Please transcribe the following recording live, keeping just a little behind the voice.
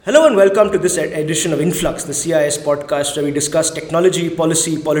Hello and welcome to this edition of Influx, the CIS podcast where we discuss technology,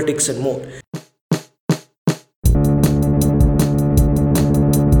 policy, politics, and more.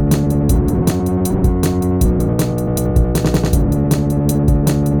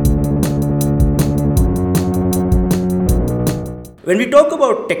 When we talk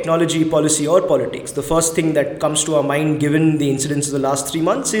about technology, policy, or politics, the first thing that comes to our mind, given the incidents of the last 3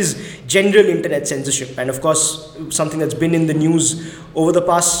 months, is general internet censorship. And of course, something that's been in the news over the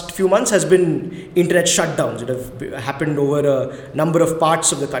past few months has been internet shutdowns that have happened over a number of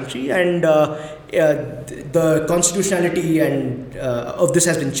parts of the country. And the constitutionality of this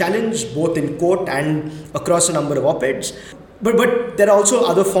has been challenged both in court and across a number of op-eds. But there are also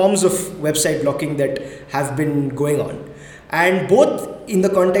other forms of website blocking that have been going on. And both in the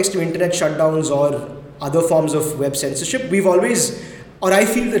context of internet shutdowns or other forms of web censorship, I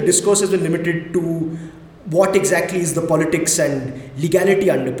feel the discourse has been limited to what exactly is the politics and legality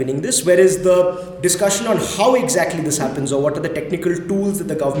underpinning this, whereas the discussion on how exactly this happens or what are the technical tools that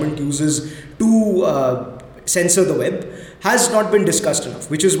the government uses to censor the web has not been discussed enough,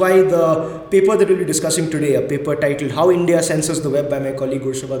 which is why the paper that we'll be discussing today, a paper titled How India Censors the Web by my colleague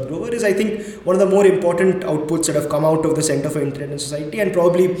Gurshabad Grover, is I think one of the more important outputs that have come out of the Center for Internet and Society, and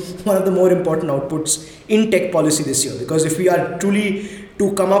probably one of the more important outputs in tech policy this year. Because if we are truly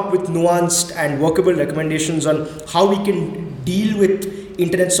to come up with nuanced and workable recommendations on how we can deal with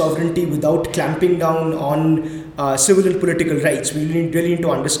internet sovereignty without clamping down on civil and political rights, we really need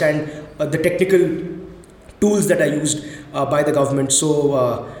to understand the technical tools that are used by the government.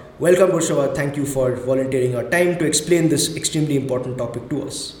 So welcome Gurshabad, thank you for volunteering your time to explain this extremely important topic to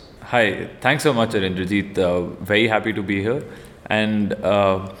us. Hi, thanks so much Arindrajit, very happy to be here. And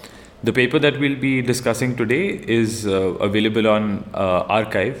the paper that we'll be discussing today is available on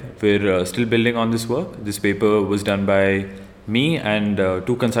Archive. We're still building on this work. This paper was done by me and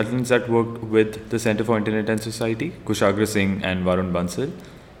two consultants that worked with the Center for Internet and Society, Kushagra Singh and Varun Bansal.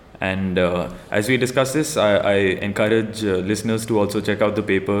 And as we discuss this, I encourage listeners to also check out the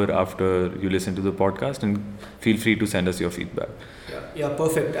paper after you listen to the podcast, and feel free to send us your feedback. Yeah,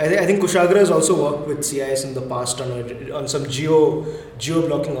 perfect. I think Kushagra has also worked with CIS in the past on some geo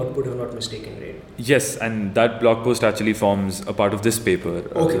blocking output, if I'm not mistaken, right? Yes, and that blog post actually forms a part of this paper.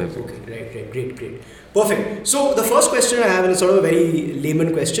 Okay, right, great. Perfect. So the first question I have, and it's sort of a very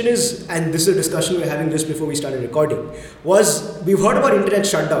layman question, is, and this is a discussion we were having just before we started recording, was we've heard about internet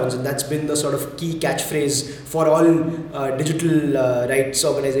shutdowns, and that's been the sort of key catchphrase for all digital rights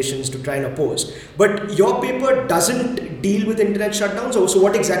organizations to try and oppose. But your paper doesn't deal with internet shutdowns, so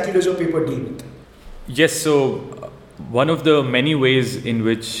what exactly does your paper deal with? Yes, so one of the many ways in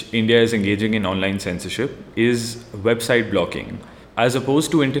which India is engaging in online censorship is website blocking. As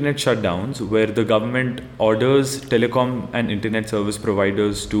opposed to internet shutdowns, where the government orders telecom and internet service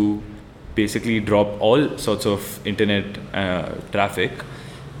providers to basically drop all sorts of internet traffic,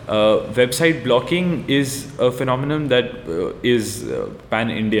 website blocking is a phenomenon that is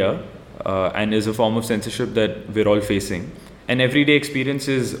pan-India and is a form of censorship that we're all facing. An everyday experience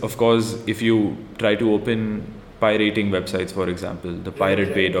is, of course, if you try to open pirating websites, for example, the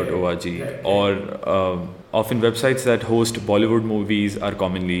piratebay.org, or often websites that host Bollywood movies are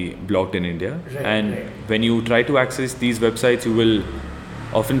commonly blocked in India. When you try to access these websites, you will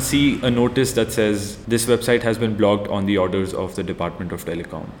often see a notice that says this website has been blocked on the orders of the Department of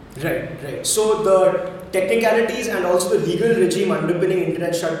Telecom. Right. So the technicalities and also the legal regime underpinning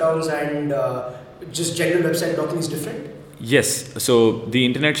internet shutdowns and just general website blocking is different? Yes, so the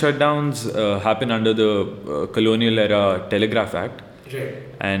internet shutdowns happen under the colonial era Telegraph Act. Right.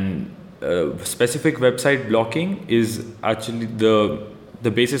 And specific website blocking is actually the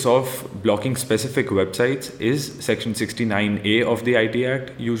basis of blocking specific websites is Section 69A of the IT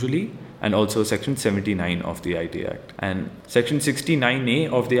Act usually, and also Section 79 of the IT Act. And Section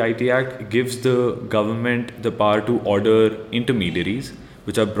 69A of the IT Act gives the government the power to order intermediaries,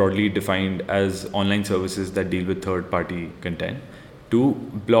 which are broadly defined as online services that deal with third-party content, to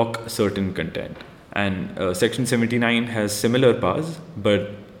block certain content. And Section 79 has similar powers,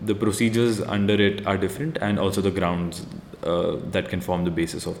 but the procedures under it are different, and also the grounds that can form the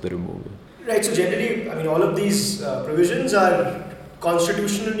basis of the removal. Right, so generally, all of these provisions are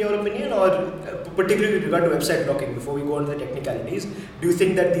constitutional in your opinion, or particularly with regard to website blocking, before we go on to the technicalities, do you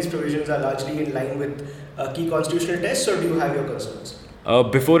think that these provisions are largely in line with key constitutional tests, or do you have your concerns?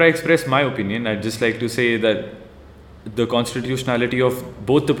 Before I express my opinion, I'd just like to say that the constitutionality of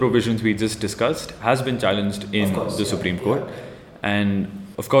both the provisions we just discussed has been challenged in the Supreme Court. And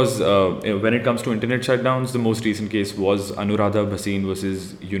of course, when it comes to internet shutdowns, the most recent case was Anuradha Bhasin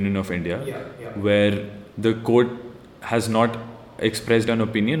versus Union of India, where the court has not expressed an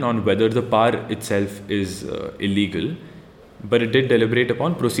opinion on whether the PAR itself is illegal, but it did deliberate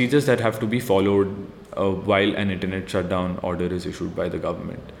upon procedures that have to be followed while an internet shutdown order is issued by the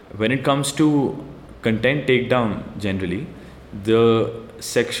government. When it comes to content takedown generally, the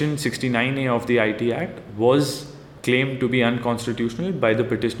Section 69A of the IT Act was claimed to be unconstitutional by the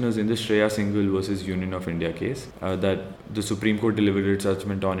petitioners in the Shreya Singhal versus Union of India case that the Supreme Court delivered its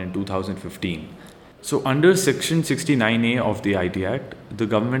judgment on in 2015. So under Section 69A of the IT Act, the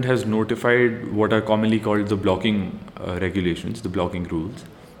government has notified what are commonly called the blocking regulations, the blocking rules.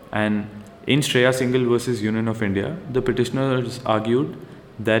 And in Shreya Singhal versus Union of India, the petitioners argued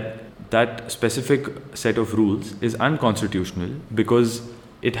that that specific set of rules is unconstitutional because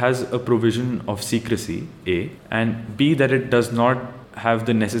it has a provision of secrecy, A, and B, that it does not have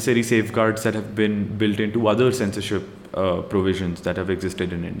the necessary safeguards that have been built into other censorship provisions that have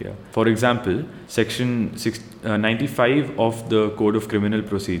existed in India. For example, Section 95 of the Code of Criminal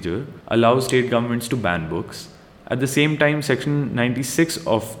Procedure allows state governments to ban books. At the same time, Section 96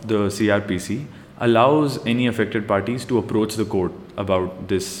 of the CRPC allows any affected parties to approach the court about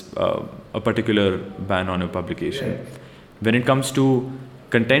this, a particular ban on a publication. Right. When it comes to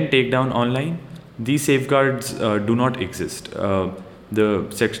content takedown online, these safeguards do not exist.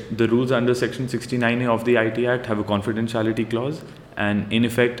 The rules under Section 69A of the IT Act have a confidentiality clause, and in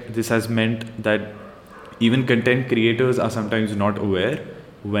effect, this has meant that even content creators are sometimes not aware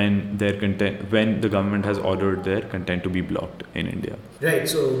when the government has ordered their content to be blocked in India. Right,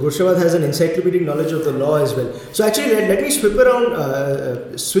 so Gurshawat has an encyclopedic knowledge of the law as well. So actually, let me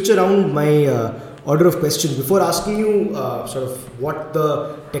switch around my order of questions before asking you sort of what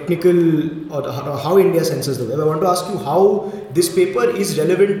the technical or how India censors the web. I want to ask you how this paper is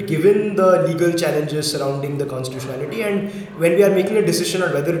relevant given the legal challenges surrounding the constitutionality, and when we are making a decision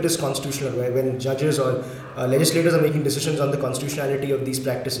on whether it is constitutional, when judges or legislators are making decisions on the constitutionality of these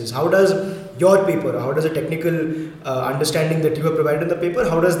practices. How does your paper, how does a technical understanding that you have provided in the paper,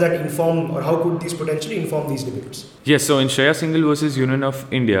 how does that inform, or how could these potentially inform these debates? Yes, so in Shreya Singhal versus Union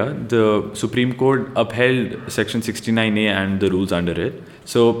of India, the Supreme Court upheld Section 69A and the rules under it.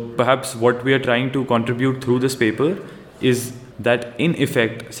 So perhaps what we are trying to contribute through this paper is that in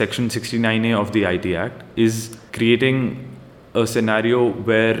effect, Section 69A of the IT Act is creating a scenario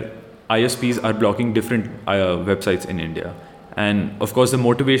where ISPs are blocking different websites in India. And of course, the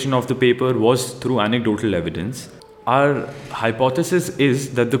motivation of the paper was through anecdotal evidence. Our hypothesis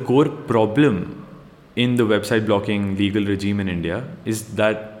is that the core problem in the website blocking legal regime in India is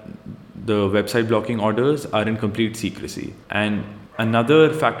that the website blocking orders are in complete secrecy. And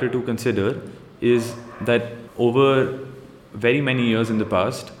another factor to consider is that over very many years in the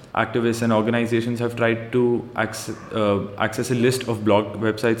past, activists and organizations have tried to access a list of blocked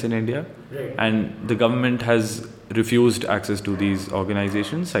websites in India. Right. And the government has refused access to these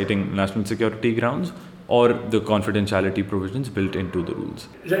organizations, citing national security grounds or the confidentiality provisions built into the rules.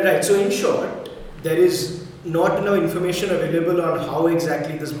 Right. So in short, there is not enough information available on how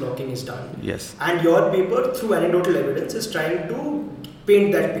exactly this blocking is done. Yes. And your paper, through anecdotal evidence, is trying to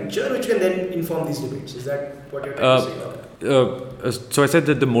paint that picture, which can then inform these debates. Is that what you're trying to say about that? So I said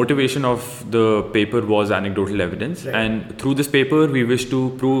that the motivation of the paper was anecdotal evidence, right. And through this paper we wish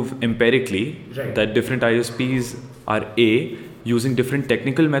to prove empirically right. that different ISPs are A, using different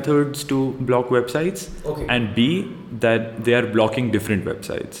technical methods to block websites, okay. and B, that they are blocking different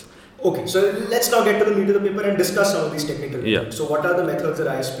websites. Okay, so let's now get to the meat of the paper and discuss some of these technical methods. Yeah. So what are the methods that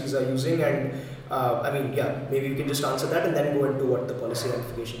ISPs are using, and maybe you can just answer that and then go into what the policy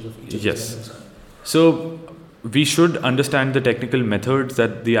ramifications of each of these methods are. So we should understand the technical methods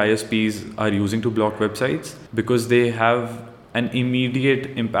that the ISPs are using to block websites because they have an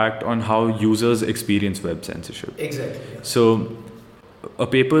immediate impact on how users experience web censorship. Exactly. Yeah. So a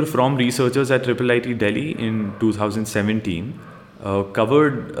paper from researchers at IIIT Delhi in 2017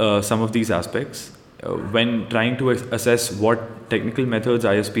 covered some of these aspects. When trying to assess what technical methods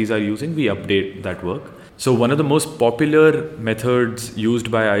ISPs are using, we update that work. So one of the most popular methods used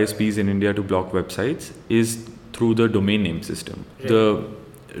by ISPs in India to block websites is through the domain name system. Right. The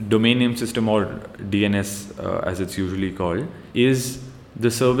domain name system, or DNS as it's usually called, is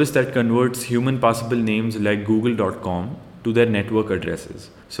the service that converts human passable names like google.com to their network addresses.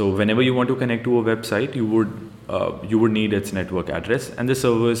 So whenever you want to connect to a website, you would need its network address, and the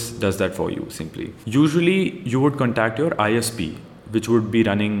service does that for you simply. Usually you would contact your ISP, which would be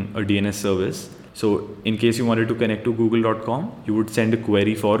running a DNS service. So in case you wanted to connect to google.com, you would send a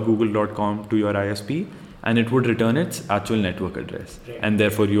query for google.com to your ISP, and it would return its actual network address. Right. And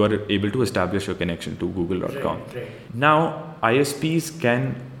therefore you are able to establish a connection to google.com. Right. Now ISPs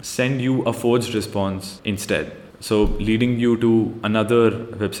can send you a forged response instead. So leading you to another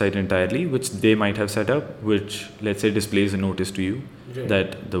website entirely, which they might have set up, which let's say displays a notice to you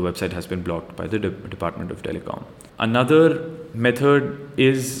that the website has been blocked by the Department of Telecom. Another method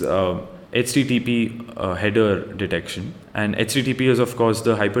is HTTP header detection. And HTTP is of course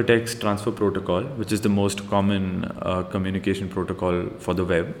the Hypertext Transfer Protocol, which is the most common communication protocol for the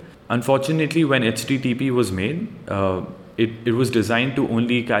web. Unfortunately, when HTTP was made, it was designed to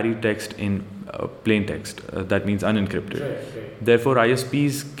only carry text in plain text, that means unencrypted. Right. Therefore,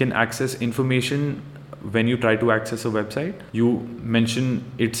 ISPs can access information when you try to access a website. You mention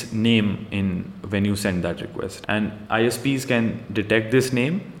its name in when you send that request, and ISPs can detect this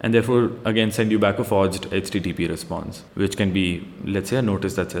name and therefore again send you back a forged HTTP response, which can be, let's say, a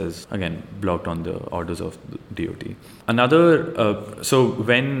notice that says again blocked on the orders of the DOT. Another, so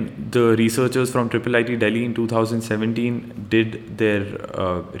when the researchers from IIIT Delhi in 2017 did their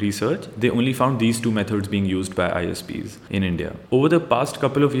research, they only found these two methods being used by ISPs in India. Over the past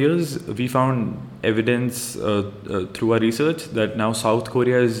couple of years, we found evidence through our research that now South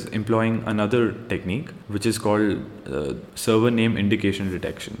Korea is employing another technique, which is called server name indication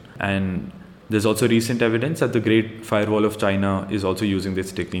detection. And there's also recent evidence that the Great Firewall of China is also using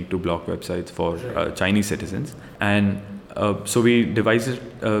this technique to block websites for Chinese citizens. And so we devised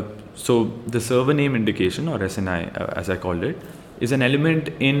it. So the server name indication, or SNI as I called it, is an element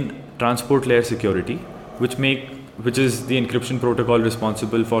in transport layer security, which is the encryption protocol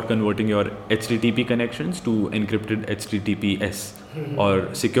responsible for converting your HTTP connections to encrypted HTTPS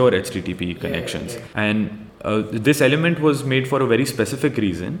or secure HTTP connections. And this element was made for a very specific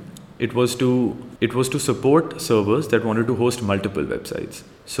reason. It was to support servers that wanted to host multiple websites.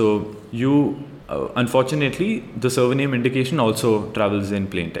 So you, unfortunately, the server name indication also travels in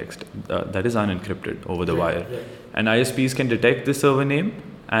plain text. That is unencrypted over the wire. And ISPs can detect the server name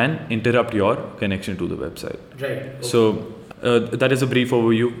and interrupt your connection to the website. Right. Okay. So that is a brief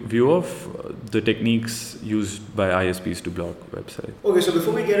overview of the techniques used by ISPs to block websites. Okay, so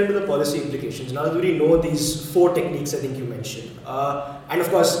before we get into the policy implications, now that we know these 4 techniques I think you mentioned, and of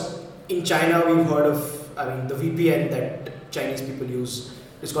course in China we've heard of, the VPN that Chinese people use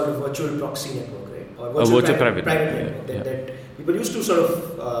is called a virtual proxy network, right? Or virtual private network that people use to sort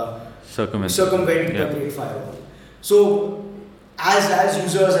of circumvent the Great Firewall. So as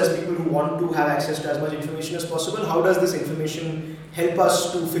users, as people who want to have access to as much information as possible, how does this information help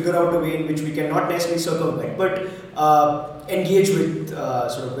us to figure out a way in which we can not necessarily circumvent, but engage with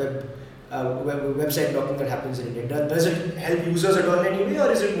sort of website blocking that happens in India? Does it help users at all in any way,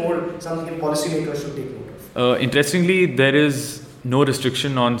 or is it more something policymakers should take note of? Interestingly, there is no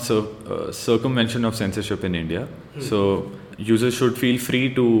restriction on circumvention of censorship in India. So users should feel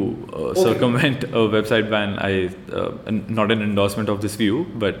free to circumvent a website ban. Not an endorsement of this view,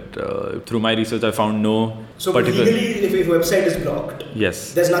 but through my research I found no particular... So legally, if a website is blocked,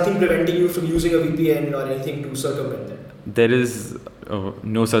 yes, there's nothing preventing you from using a VPN or anything to circumvent it? There is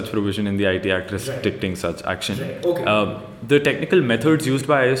no such provision in the IT Act restricting such action. Right. Okay. The technical methods used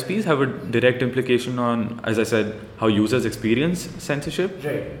by ISPs have a direct implication on, as I said, how users experience censorship,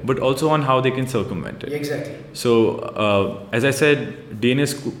 but also on how they can circumvent it. Exactly. So, as I said,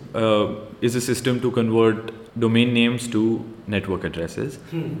 DNS is a system to convert domain names to network addresses,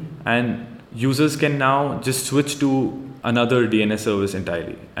 and users can now just switch to another DNS service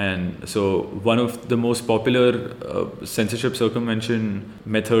entirely. And so one of the most popular censorship circumvention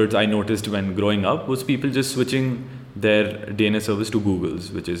methods I noticed when growing up was people just switching their DNS service to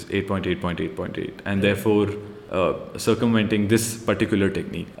Google's, which is 8.8.8.8, and therefore circumventing this particular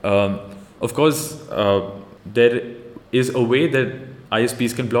technique. Of course, there is a way that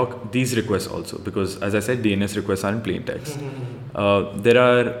ISPs can block these requests also, because as I said, DNS requests are in plain text. There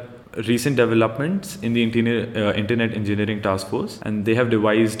are recent developments in the Internet Engineering Task Force, and they have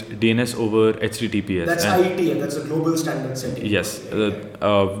devised DNS over HTTPS. That's IETF, that's a global standard setting. Yes,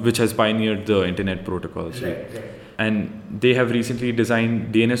 which has pioneered the internet protocols. Right. And they have recently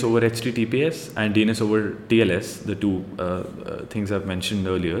designed DNS over HTTPS and DNS over TLS, the two things I've mentioned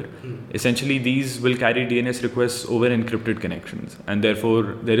earlier. Essentially, these will carry DNS requests over encrypted connections, and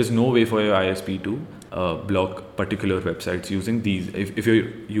therefore there is no way for your ISP to block particular websites using these, if you're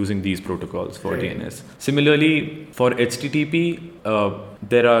using these protocols for DNS. Similarly, for HTTP,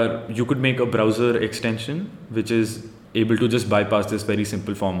 you could make a browser extension which is able to just bypass this very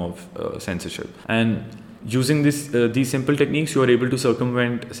simple form of censorship. And using these simple techniques, you are able to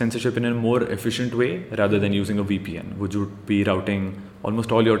circumvent censorship in a more efficient way rather than using a VPN, which would be routing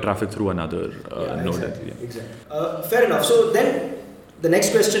almost all your traffic through another node. Exactly. Fair enough. So then the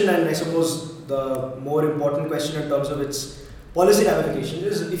next question, and I suppose the more important question in terms of its policy ramifications,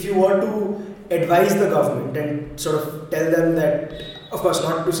 is if you were to advise the government and sort of tell them that, of course,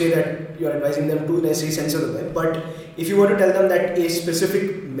 not to say that you're advising them to necessarily censor the web, but if you were to tell them that a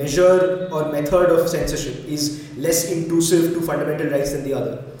specific measure or method of censorship is less intrusive to fundamental rights than the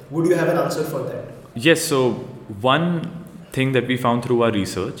other, would you have an answer for that? Yes, so one thing that we found through our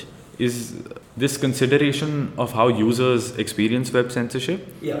research is this consideration of how users experience web censorship.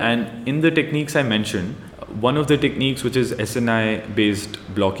 Yeah. And in the techniques I mentioned, one of the techniques, which is SNI based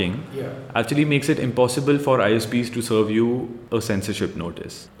blocking, actually makes it impossible for ISPs to serve you a censorship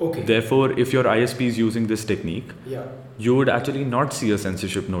notice. Okay. Therefore, if your ISP is using this technique, Yeah. you would actually not see a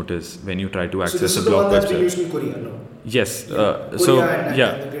censorship notice when you try to So access this a is the block one that's been website. used in Korea, no? Yes. Korea So and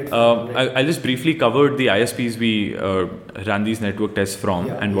yeah, the Great Fall, right? I'll just briefly cover the ISPs we ran these network tests from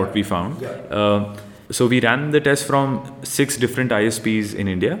and what we found. Yeah. So we ran the test from 6 different ISPs in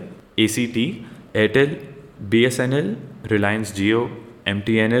India: ACT, Airtel, BSNL, Reliance Jio,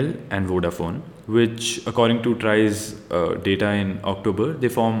 MTNL, and Vodafone. Which, according to TRAI's data in October, they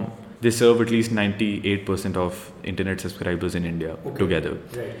serve at least 98% of internet subscribers in India together.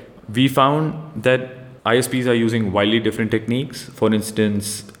 Right. We found that ISPs are using wildly different techniques. For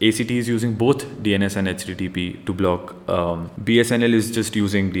instance, ACT is using both DNS and HTTP to block. BSNL is just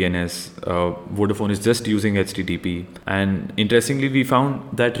using DNS. Vodafone is just using HTTP. And interestingly, we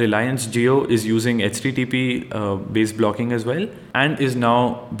found that Reliance Jio is using HTTP based blocking as well, and is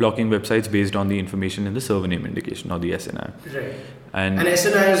now blocking websites based on the information in the server name indication, or the SNI. Right. And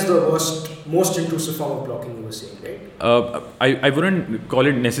SNI is the most intrusive form of blocking, you were saying, right? I wouldn't call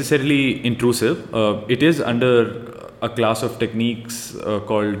it necessarily intrusive. It is under a class of techniques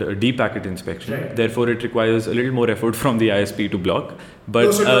called deep packet inspection. Right. Therefore, it requires a little more effort from the ISP to block.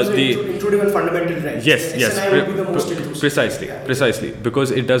 But So intruding on fundamental rights. yes, SNI would be the most intrusive. Precisely,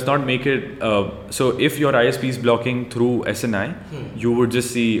 because it does not make it. So if your ISP is blocking through SNI, you would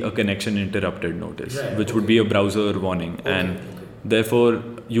just see a connection interrupted notice, which would be a browser warning, and therefore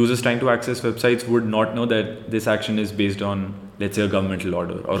users trying to access websites would not know that this action is based on, let's say, a governmental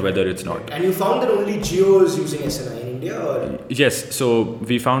order, or whether it's not. And you found that only Jio is using SNI in India, or? Yes, so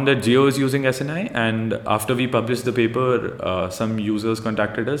we found that Jio is using SNI, and after we published the paper, some users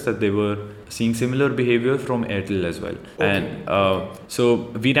contacted us that they were seeing similar behavior from Airtel as well. And so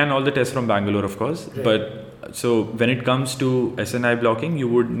we ran all the tests from Bangalore, of course, but so when it comes to SNI blocking,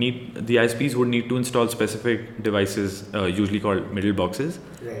 the ISPs would need to install specific devices, usually called middle boxes,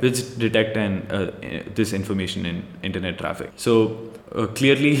 which detect this information in internet traffic. So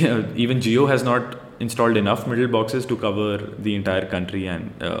clearly, even Jio has not installed enough middle boxes to cover the entire country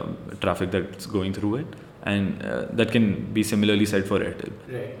and traffic that's going through it. And that can be similarly said for Airtel.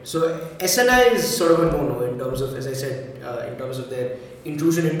 Right. So SNI is sort of a no-no in terms of, as I said, in terms of their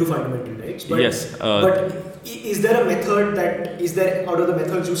intrusion into fundamental rights. But, yes. But is there a method out of the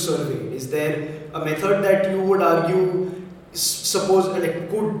methods you surveyed, is there a method that you would argue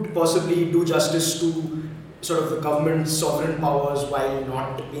could possibly do justice to sort of the government's sovereign powers while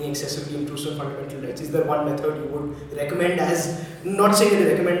not being excessively intrusive on fundamental rights? Is there one method you would recommend, as, not saying that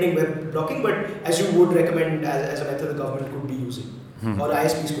you're recommending web blocking, but as you would recommend as a method the government could be using, or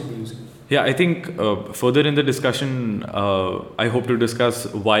ISPs could be using? Yeah, I think further in the discussion, I hope to discuss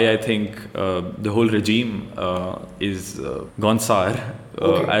why I think the whole regime is gone sour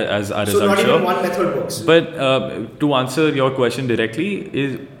as a result. So not even one method works. But to answer your question directly,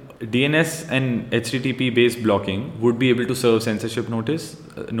 is DNS and HTTP based blocking would be able to serve censorship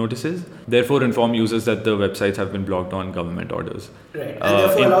notices, therefore inform users that the websites have been blocked on government orders. Right, and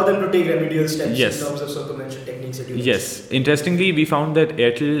therefore allow them to take remedial steps yes. in terms of circumvention techniques that you Yes, interestingly, we found that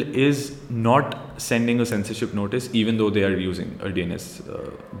Airtel is not sending a censorship notice even though they are using a DNS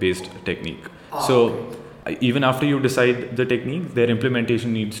based technique. Even after you decide the technique, their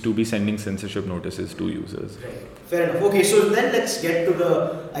implementation needs to be sending censorship notices to users. Right. Fair enough. Okay, so then let's get to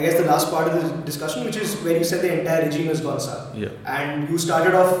the last part of the discussion, which is where you said the entire regime has gone sour. Yeah. And we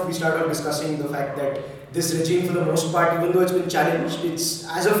started off discussing the fact that this regime, for the most part, even though it's been challenged, it's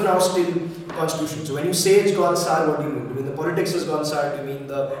as of now still constitutional. So when you say it's gone sour, what do you mean? Do you mean the politics has gone sour? Do you mean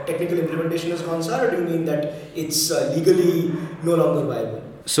the technical implementation has gone sour? Or do you mean that it's legally no longer viable?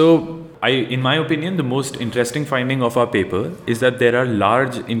 So, in my opinion, the most interesting finding of our paper is that there are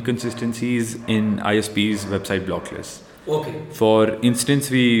large inconsistencies in ISP's website block lists. Okay. For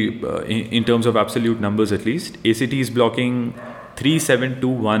instance, in terms of absolute numbers at least, ACT is blocking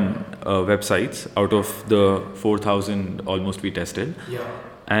 3721 websites out of the 4,000 almost we tested. Yeah.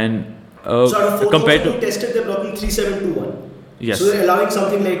 And so out of 4,000 we tested, they're blocking 3721. Yes. So they're allowing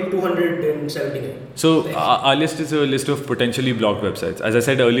something like 279. So our list is a list of potentially blocked websites. As I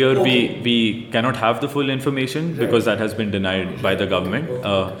said earlier, we cannot have the full information because that has been denied by the government.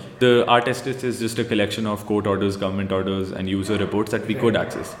 Our test list is just a collection of court orders, government orders, and user reports that we could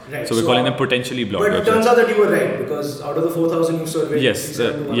access. Right. So we're calling them potentially blocked websites. But it turns out that you were right, because out of the 4,000 you surveyed, yes,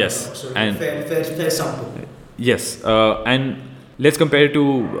 so and fair sample. Yes, and let's compare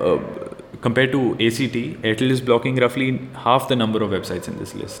to. Compared to ACT, Airtel is blocking roughly half the number of websites in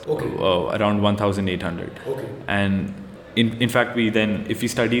this list, around 1,800. Okay. And in fact, if we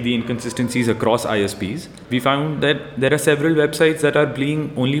study the inconsistencies across ISPs, we found that there are several websites that are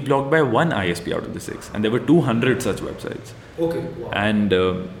being only blocked by one ISP out of the 6, and there were 200 such websites. Okay. Wow. And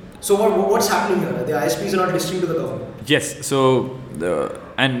so what's happening here? The ISPs are not listening to the government. Yes. So,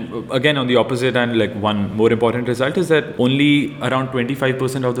 and again, on the opposite and like one more important result is that only around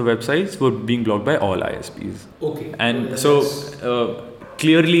 25% of the websites were being blocked by all ISPs. Okay. And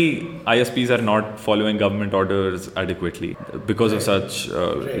clearly ISPs are not following government orders adequately because of such,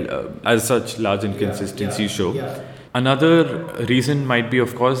 as such large inconsistencies show. Yeah. Another reason might be,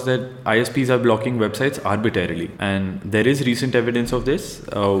 of course, that ISPs are blocking websites arbitrarily. And there is recent evidence of this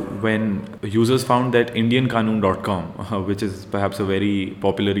when users found that IndianQanun.com, which is perhaps a very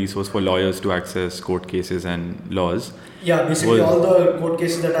popular resource for lawyers to access court cases and laws. Yeah, basically all the court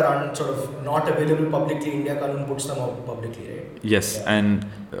cases that are sort of not available publicly, India Kanun puts them out publicly, right? Yes, and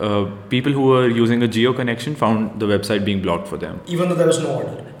people who were using a geo connection found the website being blocked for them. Even though there was no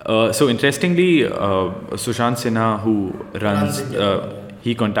order. So interestingly, Sushant Sinha, who runs,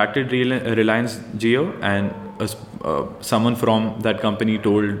 he contacted Reliance Jio, and someone from that company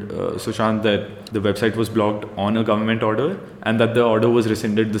told Sushant that the website was blocked on a government order and that the order was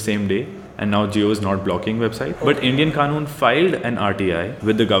rescinded the same day, and now Jio is not blocking website. Okay. But Indian Kanun filed an RTI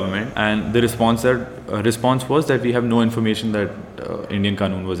with the government, and the response was that we have no information that Indian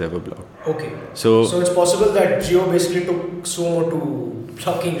Kanun was ever blocked. Okay. So it's possible that Jio basically took sumo to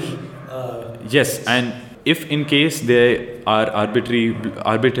blocking. Yes, and if in case they are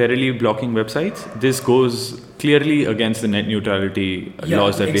arbitrarily blocking websites, this goes clearly against the net neutrality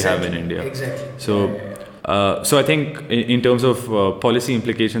laws that we have in India. Exactly. So I think in terms of policy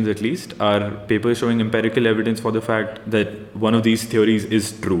implications, at least, our paper is showing empirical evidence for the fact that one of these theories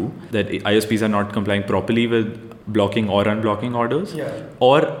is true, that ISPs are not complying properly with blocking or unblocking orders,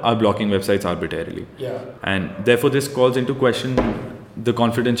 or are blocking websites arbitrarily. Yeah. And therefore this calls into question the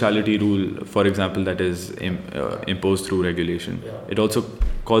confidentiality rule, for example, that is imposed through regulation. Yeah. It also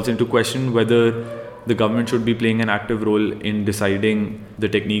calls into question whether the government should be playing an active role in deciding the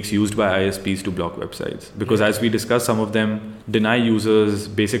techniques used by ISPs to block websites. Because as we discussed, some of them deny users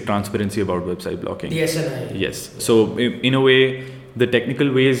basic transparency about website blocking. The SNI. Yes. So in a way, the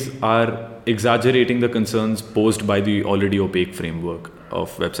technical ways are exaggerating the concerns posed by the already opaque framework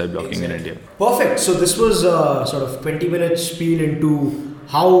of website blocking in India. Perfect. So this was a sort of 20-minute spiel into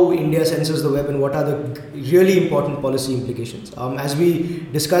how India censors the web and what are the really important policy implications. As we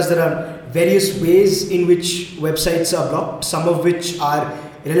discussed, there are various ways in which websites are blocked, some of which are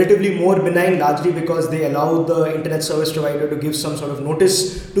relatively more benign, largely because they allow the internet service provider to give some sort of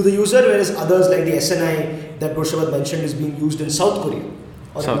notice to the user, whereas others like the SNI that Gurshavad mentioned is being used in South Korea.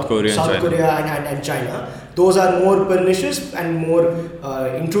 South Korea and China. Those are more pernicious and more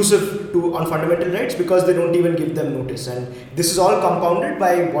intrusive on fundamental rights because they don't even give them notice. And this is all compounded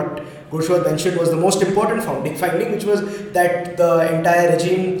by what Gurshavad mentioned was the most important finding, which was that the entire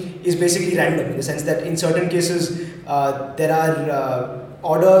regime is basically random, in the sense that in certain cases there are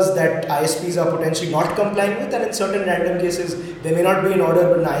orders that ISPs are potentially not complying with, and in certain random cases there may not be an order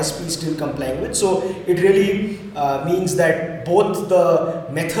but an ISP is still complying with. So it really means that both the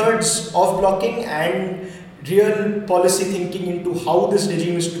methods of blocking and real policy thinking into how this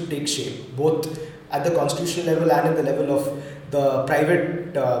regime is to take shape, both at the constitutional level and at the level of the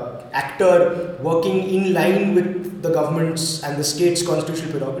private actor working in line with the government's and the state's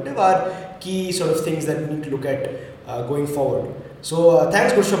constitutional prerogative, are key sort of things that we need to look at going forward. So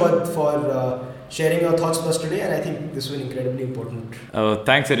thanks Gurshavad for sharing your thoughts with us today, and I think this was incredibly important.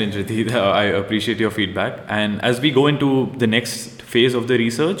 Thanks Arinjati, I appreciate your feedback. And as we go into the next phase of the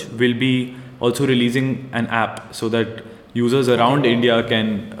research, we'll be also releasing an app so that users around India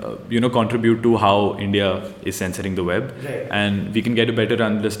can contribute to how India is censoring the web, right. And we can get a better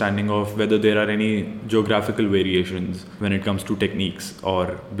understanding of whether there are any geographical variations when it comes to techniques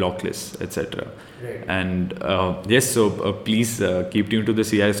or block lists, etc. Right. And yes, so please keep tuned to the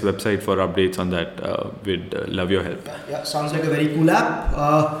CIS website for updates on that. We'd love your help. Yeah, sounds like a very cool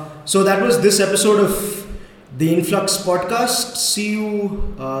app. So that was this episode of the Influx podcast. See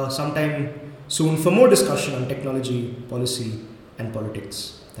you sometime soon for more discussion on technology policy and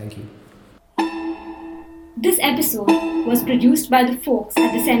politics. Thank you. This episode was produced by the folks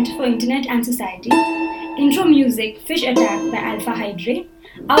at the Center for Internet and Society. Intro music Fish Attack by Alpha Hydre.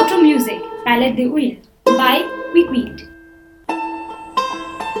 Outro music Palette de Huile by Quickweed.